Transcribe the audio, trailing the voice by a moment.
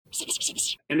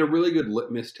And a really good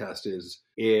litmus test is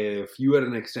if you had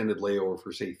an extended layover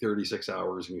for, say, 36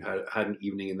 hours and you had an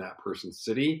evening in that person's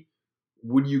city,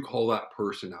 would you call that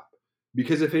person up?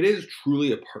 Because if it is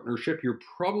truly a partnership, you're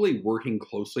probably working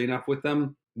closely enough with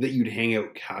them that you'd hang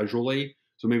out casually.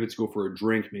 So maybe it's go for a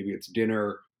drink, maybe it's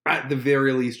dinner. At the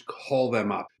very least, call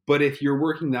them up. But if you're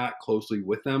working that closely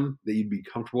with them that you'd be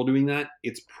comfortable doing that,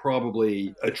 it's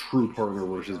probably a true partner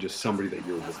versus just somebody that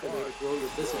you're with. Grow your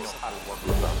business, how to work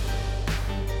with them.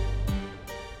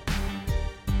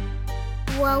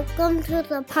 Welcome to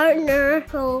the Partner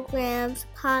Programs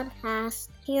podcast.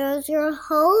 Here's your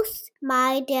host,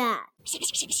 my dad.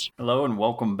 Hello and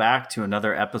welcome back to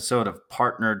another episode of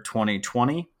Partnered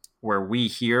 2020, where we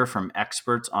hear from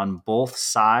experts on both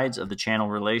sides of the channel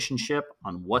relationship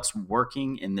on what's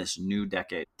working in this new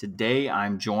decade. Today,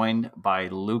 I'm joined by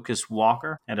Lucas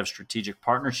Walker, Head of Strategic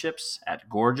Partnerships at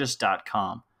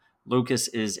Gorgias.com. Lucas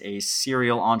is a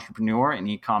serial entrepreneur and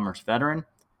e-commerce veteran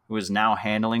who is now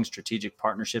handling strategic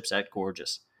partnerships at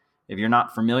Gorgias. If you're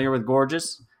not familiar with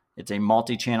Gorgias, it's a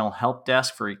multi-channel help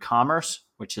desk for e-commerce,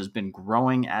 which has been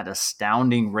growing at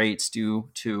astounding rates due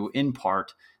to, in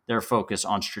part, their focus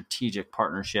on strategic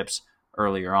partnerships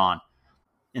earlier on.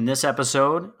 In this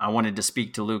episode, I wanted to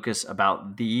speak to Lucas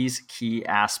about these key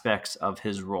aspects of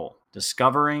his role: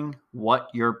 discovering what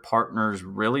your partners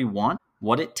really want,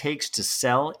 what it takes to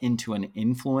sell into an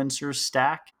influencer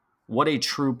stack, what a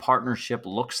true partnership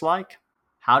looks like,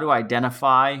 how to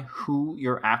identify who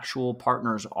your actual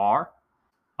partners are.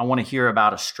 I want to hear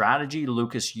about a strategy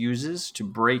Lucas uses to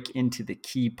break into the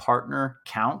key partner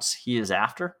counts he is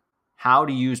after, how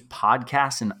to use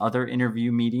podcasts and other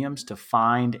interview mediums to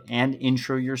find and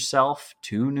intro yourself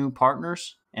to new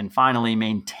partners, and finally,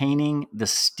 maintaining the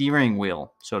steering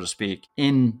wheel, so to speak,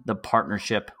 in the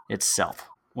partnership itself.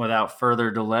 Without further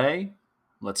delay,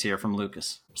 let's hear from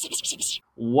Lucas.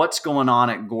 What's going on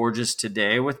at Gorgias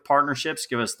today with partnerships?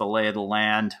 Give us the lay of the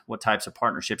land, what types of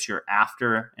partnerships you're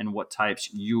after, and what types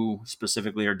you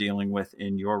specifically are dealing with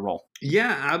in your role.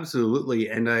 Yeah, absolutely.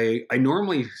 And I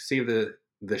normally save the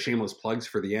shameless plugs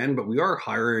for the end, but we are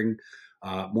hiring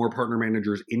more partner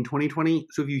managers in 2020.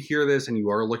 So if you hear this and you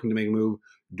are looking to make a move,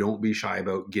 don't be shy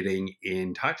about getting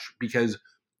in touch, because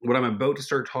what I'm about to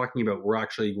start talking about, we're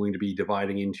actually going to be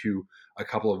dividing into a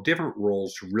couple of different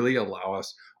roles to really allow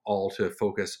us all to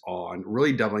focus on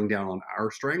really doubling down on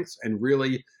our strengths and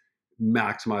really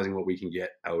maximizing what we can get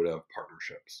out of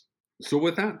partnerships. So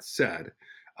with that said,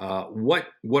 what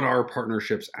are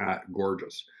partnerships at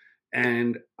Gorgias?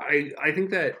 And I think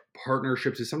that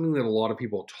partnerships is something that a lot of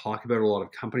people talk about, a lot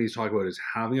of companies talk about, is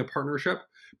having a partnership.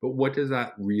 But what does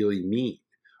that really mean?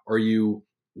 Are you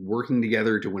working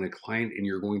together to win a client and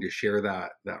you're going to share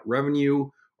that revenue?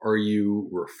 Are you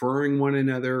referring one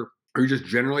another? Are you just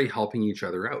generally helping each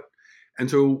other out?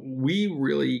 And so we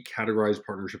really categorize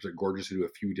partnerships at Gorgias into a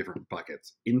few different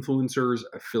buckets: influencers,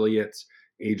 affiliates,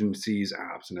 agencies,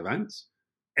 apps, and events.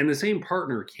 And the same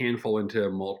partner can fall into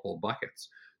multiple buckets.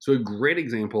 So a great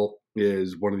example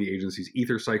is one of the agencies,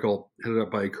 Ether Cycle, headed up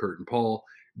by Kurt and Paul.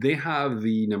 They have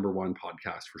the #1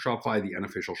 podcast for Shopify, the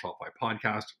unofficial Shopify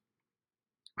podcast,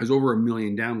 has over 1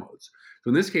 million downloads. So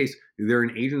in this case, they're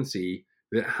an agency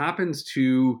that happens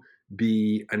to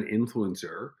be an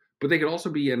influencer, but they could also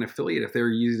be an affiliate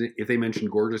if they mention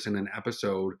Gorgias in an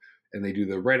episode and they do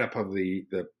the write-up of the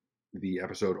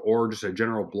episode, or just a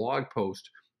general blog post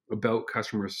about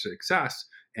customer success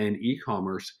and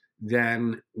e-commerce,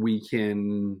 then we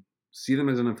can see them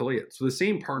as an affiliate. So the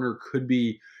same partner could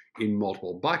be in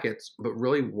multiple buckets, but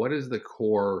really, what is the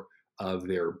core of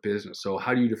their business? So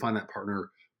how do you define that partner?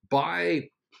 By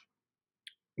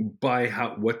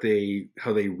how they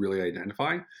really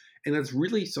identify. And that's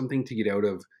really something to get out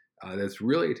of. That's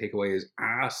really a takeaway, is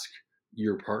ask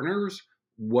your partners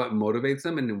what motivates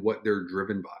them and what they're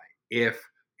driven by. If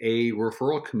a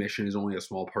referral commission is only a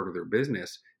small part of their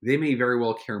business, they may very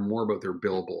well care more about their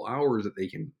billable hours that they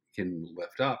can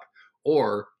lift up.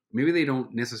 Or maybe they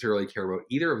don't necessarily care about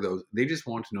either of those. They just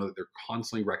want to know that they're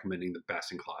constantly recommending the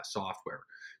best-in-class software.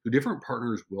 So different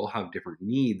partners will have different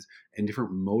needs and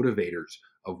different motivators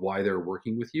of why they're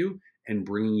working with you and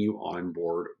bringing you on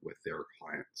board with their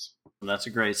clients. That's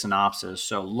a great synopsis.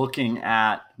 So looking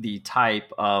at the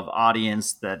type of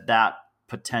audience that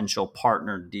potential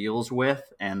partner deals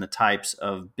with and the types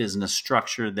of business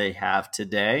structure they have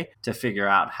today to figure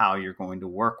out how you're going to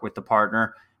work with the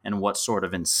partner and what sort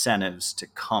of incentives to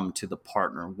come to the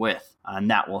partner with.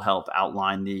 And that will help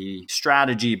outline the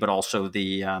strategy, but also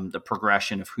the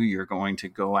progression of who you're going to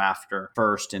go after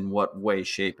first, in what way,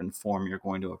 shape, and form you're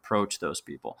going to approach those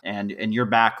people. And in your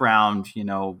background,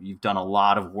 you've done a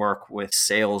lot of work with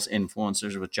sales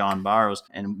influencers with John Barrows,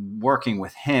 and working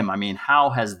with him. I mean, how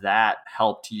has that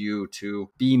helped you to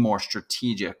be more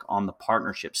strategic on the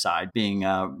partnership side, being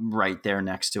right there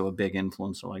next to a big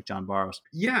influencer like John Barrows?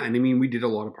 Yeah, and I mean, we did a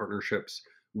lot of partnerships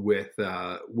with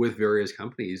various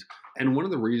companies, and one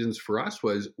of the reasons for us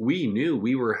was we knew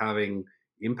we were having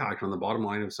impact on the bottom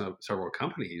line of several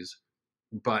companies,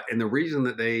 and the reason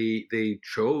that they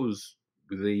chose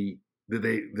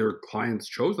their clients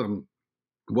chose them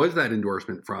was that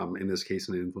endorsement from, in this case,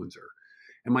 an influencer.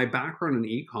 And my background in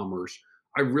e-commerce,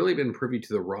 I've really been privy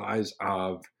to the rise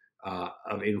of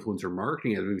influencer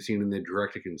marketing, as we've seen in the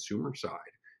direct to consumer side,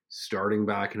 starting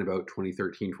back in about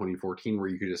 2013, 2014, where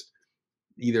you could just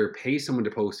either pay someone to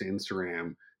post to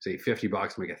Instagram, say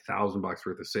 $50, make $1,000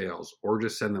 worth of sales, or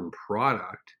just send them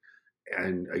product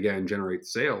and again generate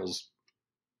sales.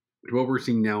 To what we're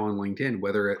seeing now on LinkedIn,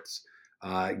 whether it's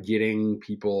getting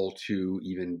people to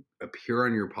even appear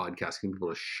on your podcast, getting people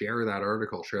to share that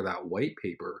article, share that white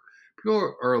paper,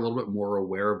 people are a little bit more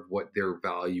aware of what their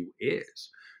value is.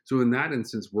 So in that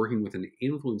instance, working with an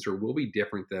influencer will be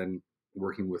different than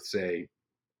working with, say,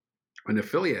 an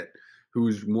affiliate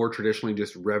who's more traditionally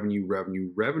just revenue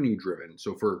driven.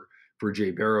 So for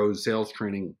Jay Barrows sales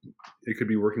training, it could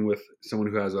be working with someone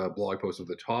who has a blog post of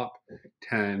the top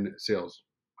 10 sales.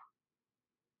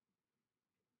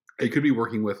 It could be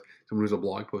working with someone who's a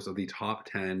blog post of the top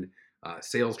 10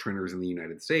 sales trainers in the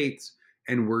United States,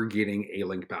 and we're getting a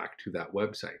link back to that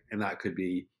website. And that could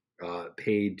be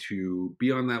paid to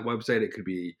be on that website. It could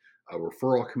be a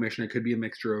referral commission. It could be a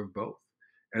mixture of both.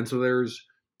 And so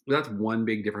that's one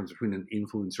big difference between an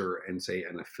influencer and, say,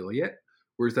 an affiliate,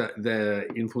 whereas that the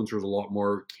influencer is a lot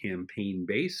more campaign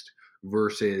based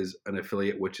versus an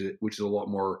affiliate, which is a lot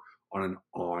more on an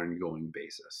ongoing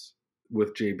basis.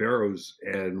 With Jay Barrows,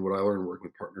 and what I learned working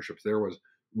with partnerships there was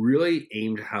really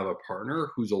aim to have a partner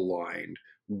who's aligned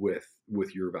with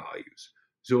your values.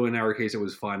 So in our case, it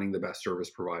was finding the best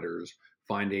service providers,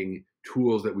 finding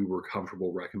tools that we were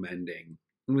comfortable recommending.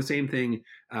 And the same thing,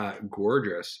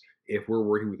 Gorgeous. If we're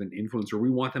working with an influencer, we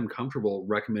want them comfortable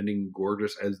recommending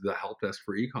Gorgeous as the help desk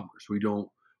for e-commerce. We don't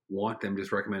want them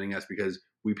just recommending us because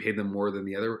we pay them more than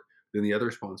the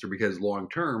other sponsor, because long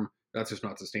term, that's just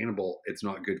not sustainable. It's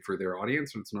not good for their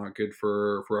audience, and it's not good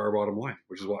for our bottom line,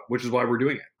 which is why we're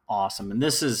doing it. Awesome. And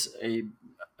this is a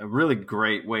really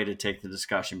great way to take the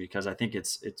discussion, because I think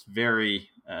it's very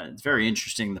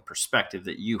interesting, the perspective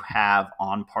that you have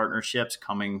on partnerships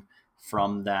coming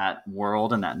from that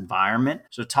world and that environment.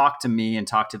 So talk to me and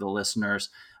talk to the listeners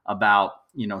about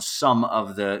some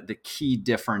of the key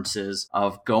differences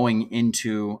of going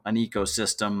into an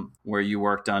ecosystem where you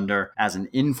worked under as an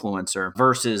influencer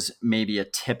versus maybe a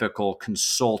typical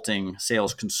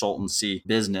sales consultancy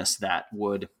business that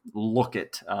would look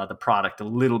at the product a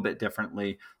little bit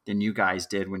differently than you guys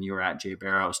did when you were at Jay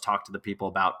Barrows. Talk to the people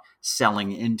about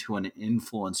selling into an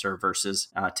influencer versus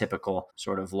a typical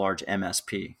sort of large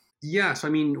MSP. Yeah, so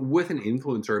I mean, with an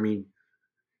influencer,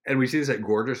 and we see this at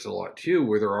Gorgeous a lot too,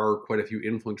 where there are quite a few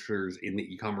influencers in the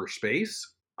e-commerce space.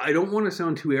 I don't want to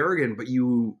sound too arrogant, but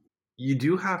you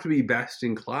do have to be best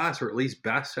in class, or at least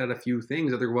best at a few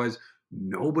things. Otherwise,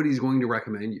 nobody's going to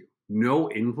recommend you. No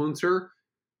influencer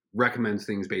recommends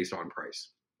things based on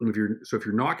price. And if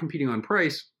you're not competing on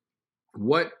price,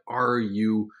 what are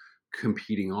you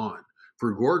competing on?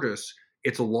 For Gorgeous,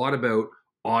 it's a lot about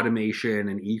automation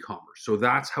and e-commerce. So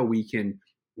that's how we can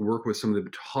work with some of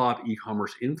the top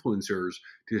e-commerce influencers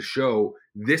to show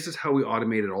this is how we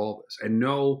automated all of this. And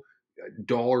no,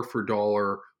 dollar for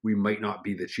dollar, we might not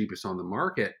be the cheapest on the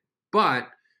market, but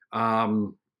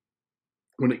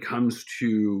when it comes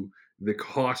to the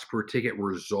cost per ticket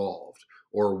resolved,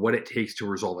 or what it takes to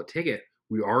resolve a ticket,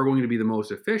 we are going to be the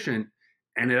most efficient.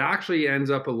 And it actually ends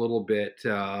up a little bit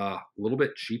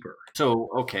cheaper. So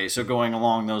going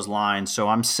along those lines, so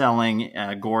I'm selling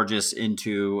Gorgeous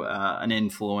into an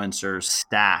influencer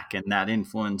stack, and that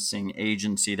influencing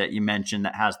agency that you mentioned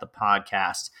that has the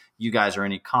podcast. You guys are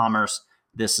in e-commerce.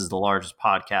 This is the largest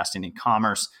podcast in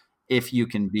e-commerce. If you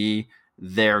can be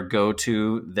their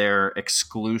go-to, their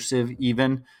exclusive,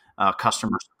 even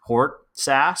customer support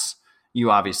SaaS, you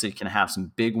obviously can have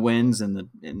some big wins in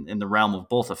the realm of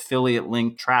both affiliate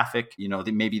link traffic,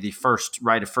 maybe the first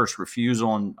right of first refusal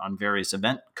on various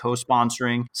event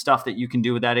co-sponsoring stuff that you can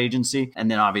do with that agency,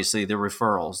 and then obviously the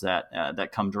referrals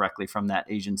that come directly from that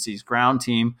agency's ground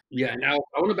team. Yeah. Now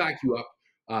I want to back you up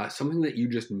something that you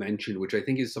just mentioned, which I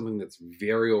think is something that's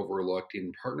very overlooked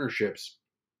in partnerships,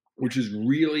 which is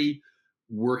really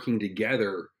working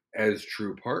together as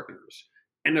true partners.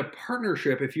 And a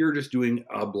partnership, if you're just doing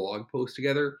a blog post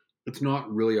together, it's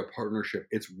not really a partnership.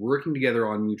 It's working together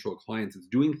on mutual clients. It's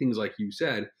doing things like you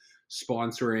said,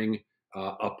 sponsoring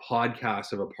a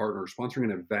podcast of a partner, sponsoring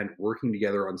an event, working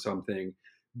together on something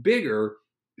bigger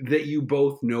that you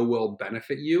both know will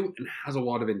benefit you and has a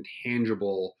lot of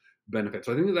intangible benefits.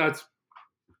 So I think that that's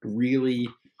really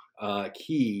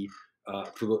key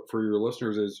for your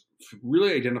listeners is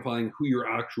really identifying who your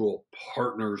actual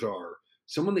partners are.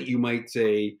 Someone that you might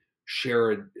say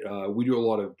share we do a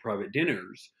lot of private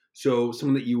dinners. So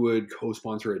someone that you would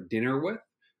co-sponsor a dinner with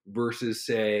versus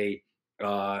say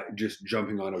just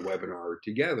jumping on a webinar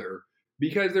together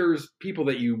because there's people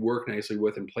that you work nicely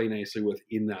with and play nicely with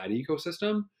in that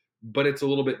ecosystem, but it's a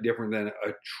little bit different than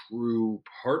a true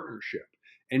partnership.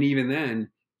 And even then,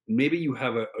 maybe you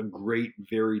have a great,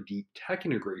 very deep tech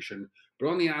integration, but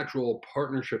on the actual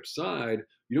partnership side,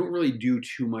 you don't really do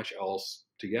too much else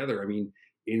together. I mean,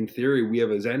 in theory, we have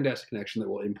a Zendesk connection that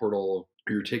will import all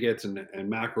of your tickets and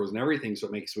macros and everything, so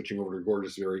it makes switching over to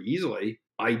Gorgeous very easily.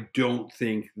 I don't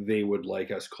think they would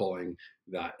like us calling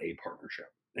that a partnership.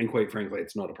 And quite frankly,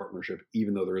 it's not a partnership,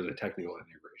 even though there is a technical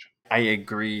integration. I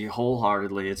agree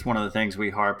wholeheartedly. It's one of the things we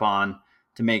harp on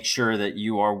to make sure that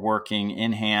you are working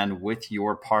in hand with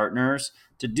your partners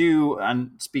to do,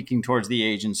 and speaking towards the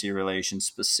agency relations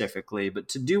specifically, but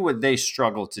to do what they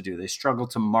struggle to do. They struggle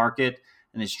to market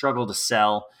and they struggle to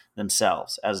sell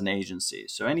themselves as an agency.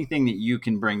 So anything that you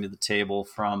can bring to the table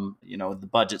from, the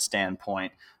budget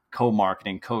standpoint,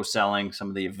 co-marketing, co-selling, some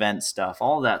of the event stuff,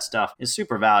 all that stuff is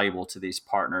super valuable to these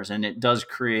partners. And it does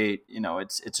create,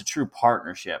 it's a true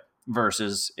partnership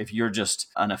versus if you're just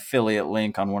an affiliate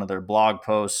link on one of their blog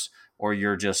posts or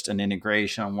you're just an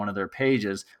integration on one of their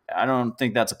pages. I don't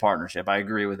think that's a partnership. I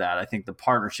agree with that. I think the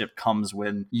partnership comes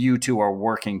when you two are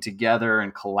working together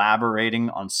and collaborating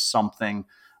on something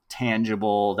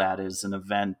tangible that is an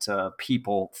event,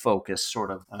 people focused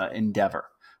sort of endeavor.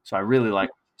 So I really like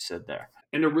what you said there.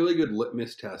 And a really good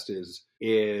litmus test is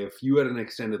if you had an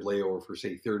extended layover for,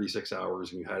 say, 36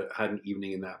 hours and you had an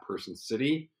evening in that person's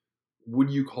city, would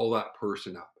you call that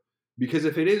person up? Because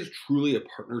if it is truly a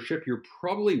partnership, you're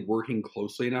probably working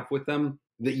closely enough with them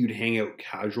that you'd hang out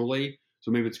casually.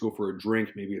 So maybe it's go for a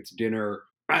drink, maybe it's dinner.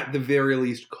 At the very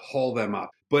least, call them up.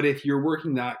 But if you're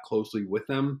working that closely with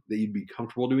them that you'd be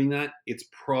comfortable doing that, it's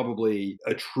probably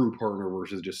a true partner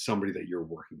versus just somebody that you're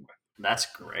working with. That's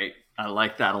great. I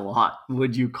like that a lot.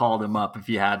 Would you call them up if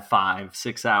you had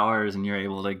 5-6 hours and you're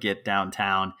able to get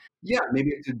downtown? Yeah, maybe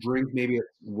it's a drink, maybe it's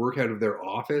work out of their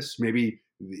office, maybe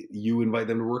you invite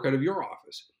them to work out of your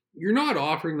office. You're not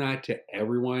offering that to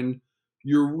everyone.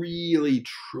 You're really,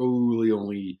 truly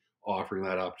only offering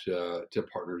that up to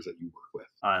partners that you work with.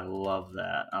 I love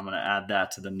that. I'm going to add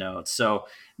that to the notes. So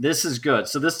this is good.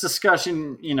 So this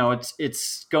discussion,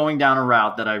 it's going down a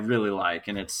route that I really like.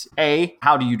 And it's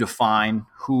how do you define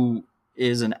who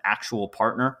is an actual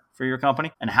partner for your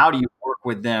company? And how do you work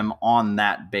with them on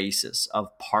that basis of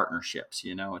partnerships?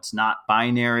 It's not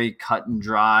binary, cut and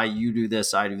dry. You do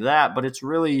this, I do that, but it's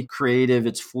really creative.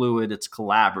 It's fluid. It's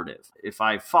collaborative. If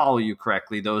I follow you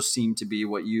correctly, those seem to be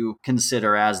what you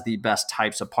consider as the best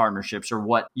types of partnerships or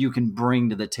what you can bring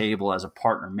to the table as a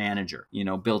partner manager,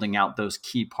 building out those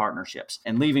key partnerships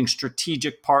and leaving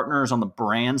strategic partners on the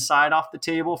brand side off the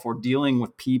table. If we're dealing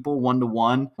with people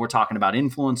one-to-one, we're talking about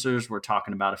influencers, we're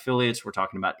talking about affiliates, we're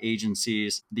talking about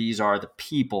agencies. These are the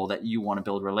people that you want to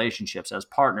build relationships as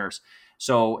partners.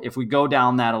 So if we go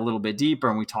down that a little bit deeper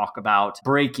and we talk about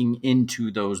breaking into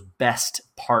those best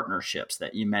partnerships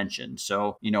that you mentioned.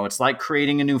 So, it's like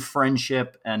creating a new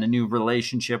friendship and a new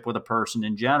relationship with a person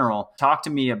in general. Talk to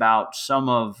me about some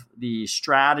of the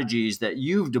strategies that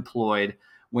you've deployed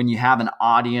when you have an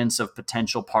audience of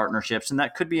potential partnerships. And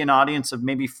that could be an audience of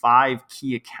maybe 5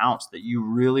 key accounts that you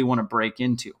really want to break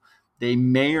into. They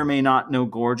may or may not know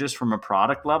Gorgeous from a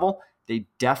product level. They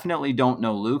definitely don't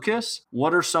know Lucas.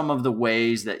 What are some of the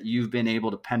ways that you've been able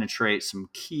to penetrate some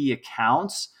key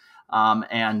accounts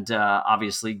and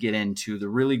obviously get into the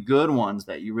really good ones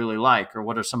that you really like? Or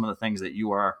what are some of the things that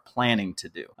you are planning to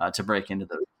do to break into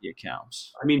those key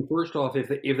accounts? I mean, first off, if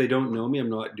they don't know me, I'm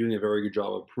not doing a very good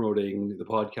job of promoting the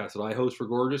podcast that I host for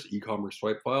Gorgeous, E-commerce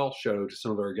Swipe File. Shout out to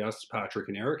some of our guests, Patrick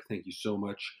and Eric. Thank you so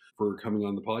much for coming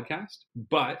on the podcast.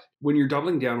 But when you're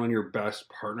doubling down on your best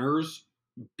partners,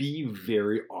 be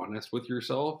very honest with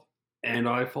yourself. And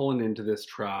I've fallen into this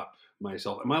trap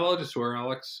myself. Am I allowed to swear,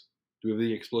 Alex? Do we have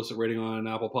the explicit rating on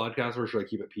Apple Podcasts, or should I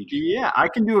keep it PG? Yeah, I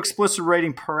can do explicit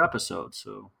rating per episode,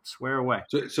 so swear away.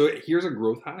 So here's a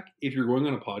growth hack. If you're going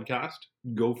on a podcast,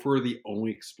 go for the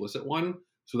only explicit one.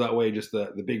 So that way, just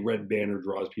the big red banner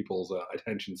draws people's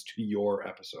attentions to your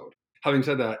episode. Having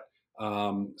said that,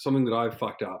 something that I've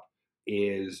fucked up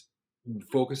is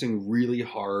focusing really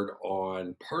hard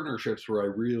on partnerships where I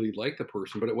really like the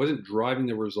person, but it wasn't driving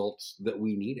the results that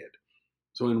we needed.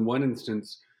 So in one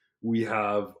instance, we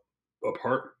have a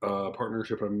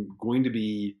partnership. I'm going to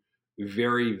be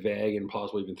very vague and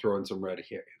possibly even throw in some red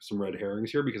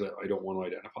herrings here because I don't want to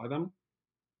identify them.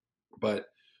 But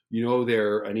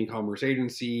they're an e-commerce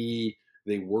agency.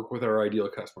 They work with our ideal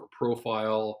customer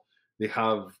profile. They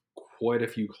have quite a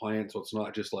few clients, so it's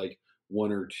not just like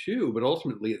one or two. But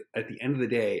ultimately, at the end of the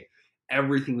day,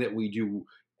 everything that we do,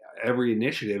 every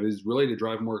initiative is really to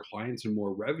drive more clients and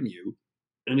more revenue.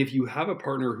 And if you have a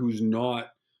partner who's not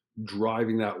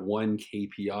driving that one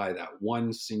KPI, that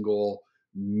one single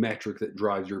metric that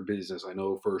drives your business. I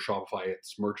know for Shopify,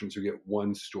 it's merchants who get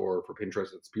one store. For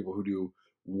Pinterest, it's people who do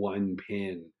one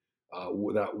pin,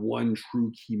 that one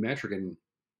true key metric. And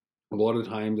a lot of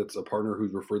times it's a partner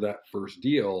who's referred that first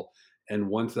deal. And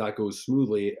once that goes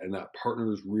smoothly and that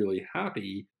partner is really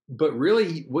happy, but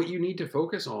really what you need to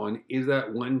focus on is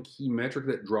that one key metric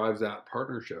that drives that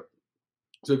partnership.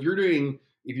 So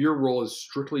if your role is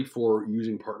strictly for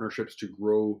using partnerships to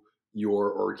grow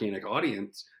your organic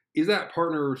audience, is that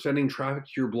partner sending traffic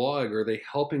to your blog? Are they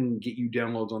helping get you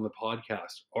downloads on the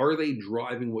podcast? Are they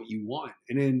driving what you want?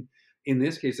 And in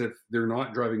this case, if they're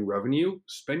not driving revenue,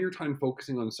 spend your time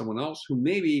focusing on someone else who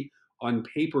maybe on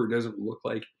paper doesn't look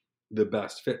like the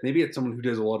best fit. Maybe it's someone who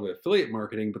does a lot of affiliate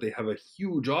marketing, but they have a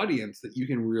huge audience that you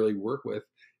can really work with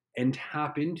and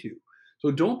tap into.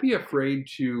 So don't be afraid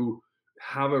to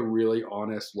have a really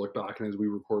honest look back. And as we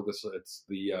record this, it's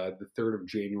the 3rd of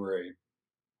January,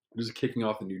 just kicking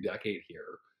off the new decade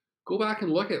here. Go back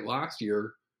and look at last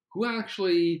year, who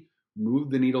actually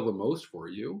moved the needle the most for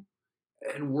you,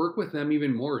 and work with them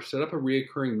even more. Set up a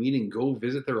reoccurring meeting, go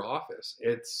visit their office.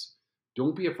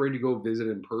 Don't be afraid to go visit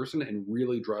in person and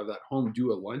really drive that home.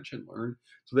 Do a lunch and learn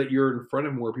so that you're in front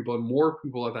of more people, and more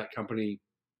people at that company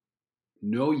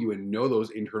know you and know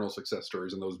those internal success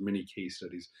stories and those mini case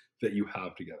studies that you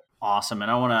have together. Awesome.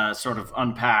 And I want to sort of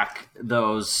unpack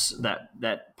those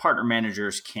that partner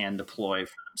managers can deploy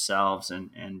for themselves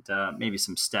and maybe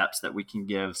some steps that we can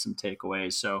give, some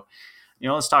takeaways. So,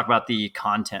 let's talk about the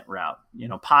content route.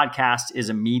 Podcast is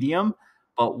a medium,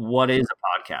 but what is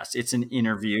a podcast? It's an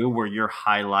interview where you're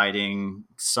highlighting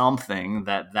something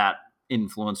that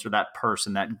influencer, that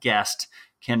person, that guest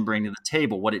can bring to the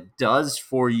table. What it does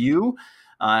for you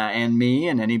and me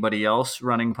and anybody else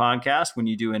running podcasts when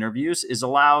you do interviews is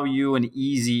allow you an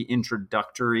easy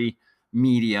introductory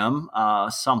medium,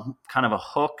 some kind of a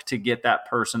hook to get that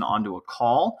person onto a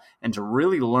call and to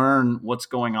really learn what's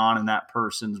going on in that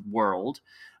person's world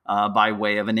by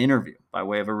way of an interview, by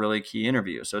way of a really key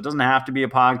interview. So it doesn't have to be a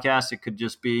podcast. It could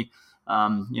just be,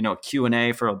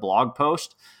 Q&A for a blog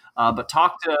post. But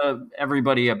talk to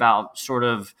everybody about sort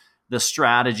of the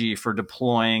strategy for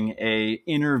deploying a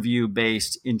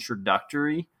interview-based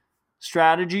introductory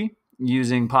strategy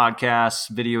using podcasts,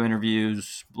 video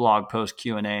interviews, blog post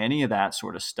Q&A, any of that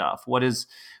sort of stuff. What is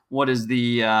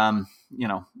the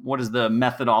what is the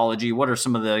methodology? What are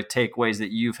some of the takeaways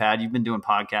that you've had? You've been doing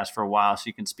podcasts for a while, so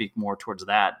you can speak more towards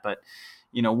that. But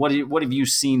what have you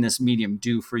seen this medium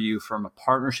do for you from a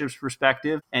partnerships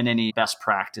perspective, and any best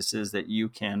practices that you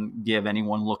can give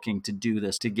anyone looking to do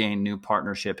this to gain new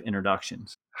partnership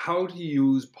introductions? How to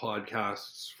use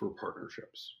podcasts for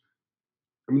partnerships.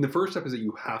 I mean, the first step is that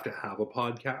you have to have a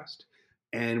podcast.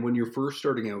 And when you're first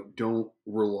starting out, don't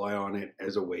rely on it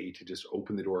as a way to just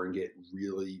open the door and get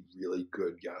really, really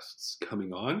good guests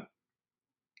coming on.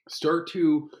 Start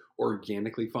to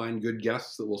organically find good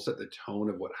guests that will set the tone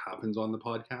of what happens on the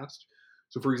podcast.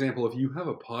 So for example, if you have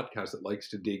a podcast that likes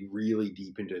to dig really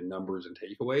deep into numbers and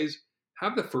takeaways,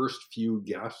 have the first few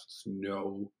guests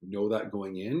know that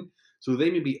going in. So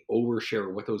they maybe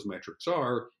overshare what those metrics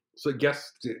are. So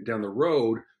guests down the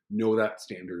road know that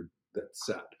standard that's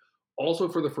set. Also,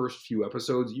 for the first few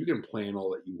episodes, you can plan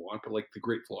all that you want, but like the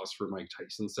great philosopher Mike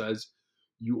Tyson says,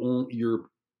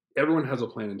 everyone has a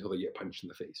plan until they get punched in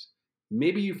the face.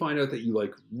 Maybe you find out that you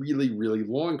like really, really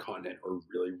long content or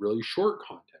really, really short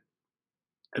content.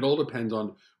 It all depends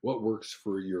on what works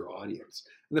for your audience.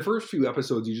 In the first few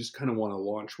episodes, you just kind of want to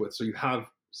launch with, so you have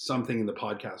something in the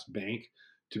podcast bank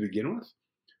to begin with.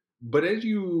 But as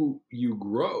you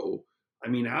grow, I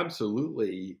mean,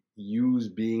 absolutely use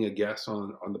being a guest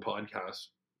on the podcast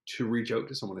to reach out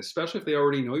to someone, especially if they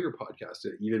already know your podcast.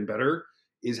 Even better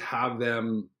is have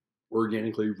them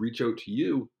organically reach out to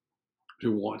you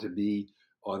to want to be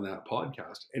on that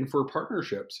podcast. And for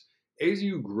partnerships, as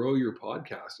you grow your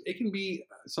podcast, it can be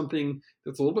something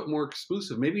that's a little bit more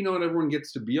exclusive. Maybe not everyone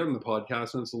gets to be on the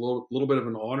podcast, and it's a little bit of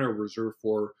an honor reserved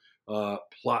for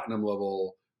platinum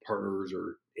level partners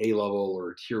or A level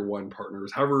or tier 1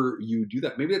 partners. However you do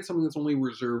that, maybe that's something that's only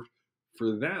reserved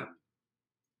for them.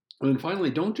 And then finally,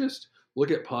 don't just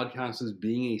look at podcasts as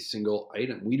being a single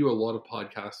item. We do a lot of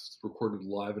podcasts recorded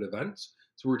live at events,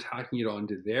 so we're tacking it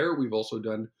onto there. We've also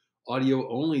done audio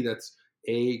only that's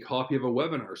a copy of a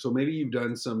webinar. So maybe you've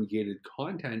done some gated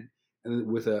content and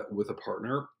with a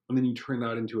partner, and then you turn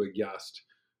that into a guest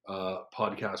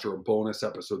podcast or a bonus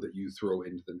episode that you throw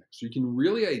into the mix. So you can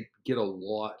really get a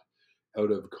lot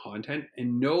out of content,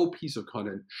 and no piece of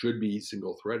content should be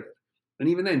single threaded. And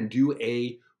even then, do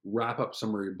a wrap up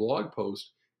summary blog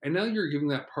post, and now you're giving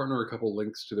that partner a couple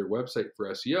links to their website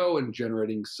for SEO and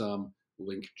generating some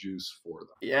link juice for them.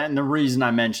 Yeah, and the reason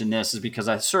I mention this is because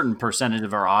a certain percentage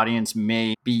of our audience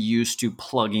may be used to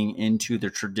plugging into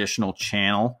the traditional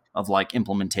channel of like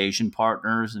implementation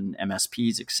partners and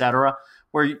MSPs, et cetera,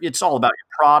 where it's all about your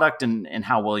product and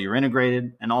how well you're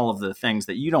integrated and all of the things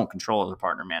that you don't control as a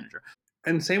partner manager.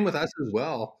 And same with us as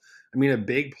well. I mean, a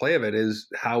big play of it is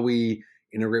how we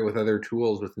integrate with other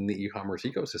tools within the e-commerce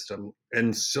ecosystem.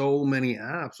 And so many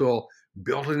apps will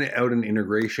build out an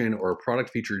integration or a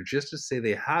product feature just to say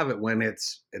they have it when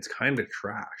it's kind of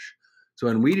trash. So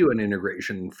when we do an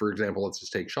integration, for example, let's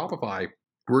just take Shopify,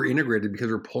 we're integrated because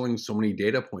we're pulling so many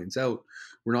data points out.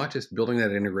 We're not just building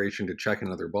that integration to check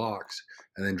another box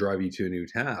and then drive you to a new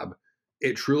tab.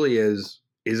 It truly is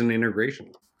an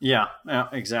integration. Yeah,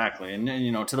 exactly.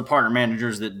 And to the partner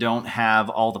managers that don't have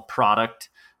all the product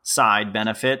side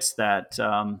benefits that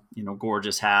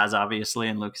Gorgias has, obviously,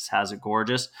 and Lucas has at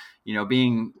Gorgias,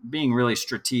 being really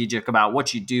strategic about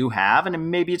what you do have, and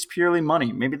maybe it's purely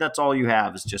money, maybe that's all you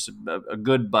have is just a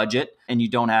good budget and you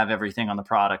don't have everything on the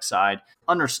product side.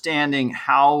 Understanding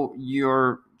how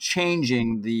you're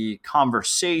changing the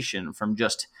conversation from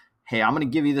just, hey, I'm going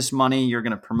to give you this money, you're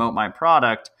going to promote my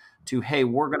product, to, hey,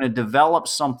 we're going to develop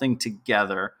something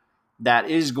together that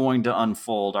is going to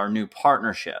unfold our new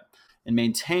partnership. And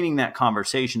maintaining that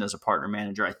conversation as a partner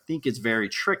manager, I think it's very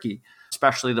tricky,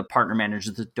 especially the partner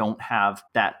managers that don't have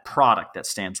that product that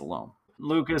stands alone.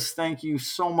 Lucas, thank you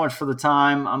so much for the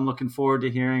time. I'm looking forward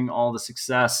to hearing all the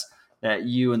success that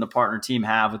you and the partner team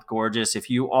have with Gorgias. If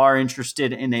you are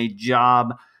interested in a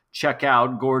job, check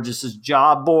out Gorgias's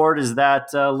job board. Is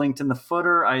that linked in the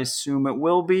footer? I assume it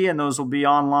will be, and those will be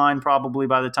online probably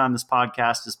by the time this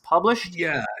podcast is published.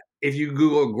 Yeah. If you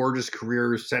Google Gorgias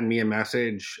Careers, send me a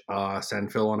message,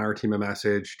 send Phil on our team a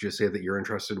message, just say that you're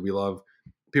interested. We love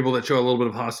people that show a little bit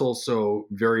of hustle. So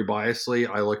very biasly,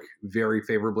 I look very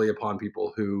favorably upon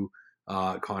people who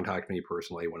contact me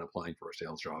personally when applying for a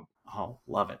sales job. Oh,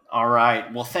 love it. All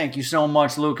right. Well, thank you so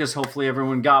much, Lucas. Hopefully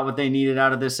everyone got what they needed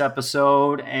out of this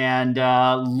episode. And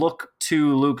look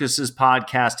to Lucas's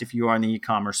podcast if you are in the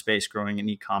e-commerce space, growing an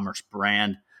e-commerce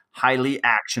brand. Highly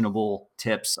actionable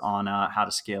tips on how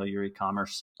to scale your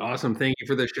e-commerce. Awesome. Thank you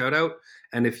for the shout out.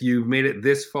 And if you've made it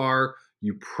this far,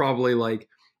 you probably like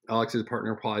Alex's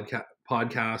partner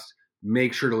podcast.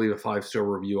 Make sure to leave a 5-star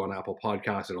review on Apple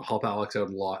Podcasts. It'll help Alex out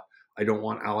a lot. I don't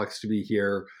want Alex to be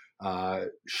here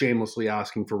shamelessly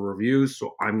asking for reviews,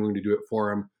 so I'm going to do it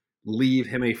for him. Leave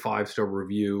him a 5-star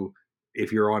review.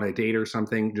 If you're on a date or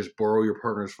something, just borrow your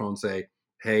partner's phone, say,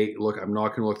 hey, look, I'm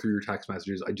not going to look through your text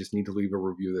messages. I just need to leave a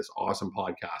review of this awesome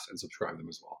podcast and subscribe them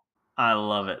as well. I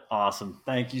love it. Awesome.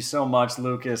 Thank you so much,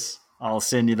 Lucas. I'll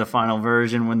send you the final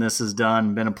version when this is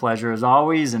done. Been a pleasure as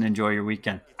always, and enjoy your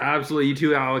weekend. Absolutely. You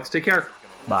too, Alex. Take care.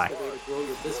 Bye.